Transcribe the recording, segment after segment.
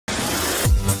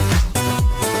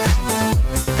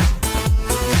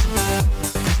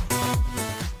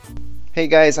Hey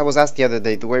guys, I was asked the other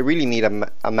day, do I really need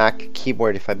a Mac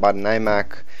keyboard if I bought an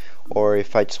iMac, or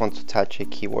if I just want to attach a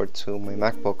keyboard to my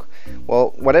MacBook?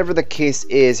 Well, whatever the case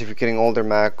is, if you're getting older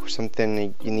Mac or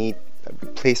something, you need a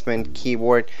replacement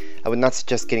keyboard, I would not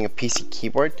suggest getting a PC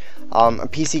keyboard. A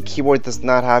PC keyboard does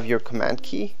not have your command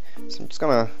key, so I'm just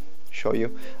gonna show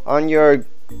you. On your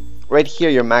right here,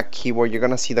 your Mac keyboard, you're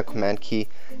gonna see the command key,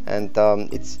 and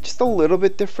it's just a little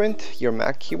bit different, your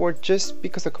Mac keyboard, just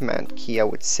because the command key, I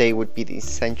would say, would be the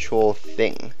essential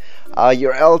thing.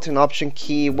 Your Alt and Option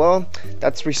key, well,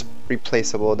 that's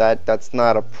replaceable, that's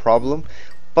not a problem.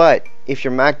 But if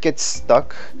your Mac gets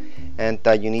stuck and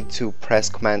you need to press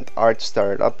Command R to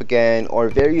start it up again, or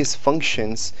various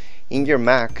functions in your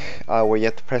Mac where you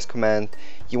have to press Command,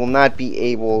 you will not be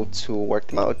able to work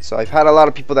them out. So I've had a lot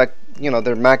of people that,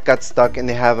 their Mac got stuck and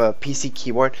they have a PC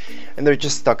keyboard and they're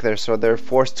just stuck there, so they're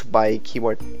forced to buy a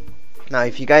keyboard. Now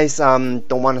if you guys don't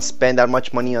want to spend that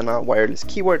much money on a wireless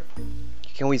keyboard,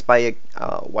 you can always buy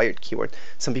a wired keyboard.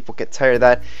 Some people get tired of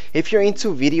that. If you're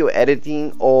into video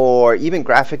editing or even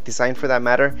graphic design for that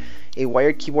matter, a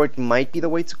wired keyboard might be the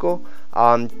way to go,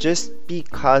 just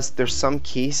because there's some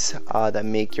keys that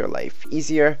make your life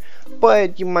easier,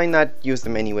 but you might not use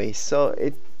them anyway, so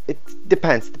it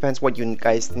depends what you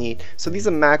guys need. So these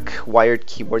are Mac wired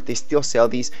keyboard. They still sell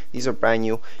these are brand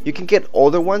new. You can get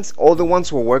older ones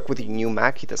will work with your new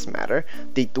Mac, it doesn't matter.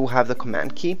 They do have the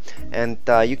command key, and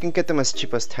you can get them as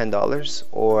cheap as $10,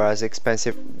 or as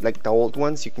expensive like the old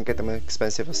ones, you can get them as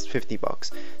expensive as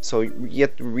 $50. So you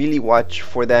have to really watch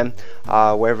for them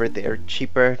wherever they're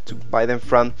cheaper to buy them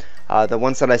from. The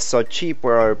ones that I saw cheap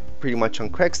were pretty much on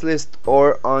Craigslist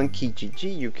or on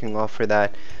Kijiji. You can offer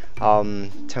that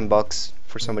 $10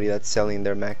 for somebody that's selling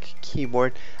their Mac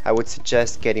keyboard. I would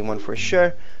suggest getting one for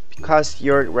sure, because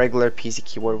your regular PC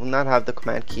keyboard will not have the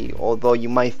command key. Although you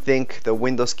might think the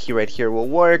Windows key right here will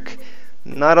work,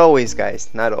 not always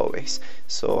guys, not always.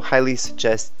 So highly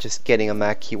suggest just getting a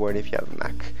Mac keyboard if you have a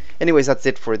Mac. Anyways, that's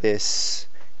it for this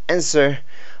answer.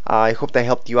 I hope that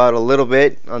helped you out a little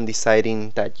bit on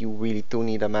deciding that you really do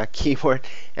need a Mac keyboard.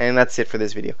 And that's it for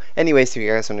this video. Anyways, if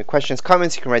you guys have any questions,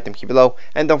 comments, you can write them here below.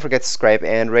 And don't forget to subscribe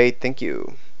and rate. Thank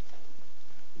you.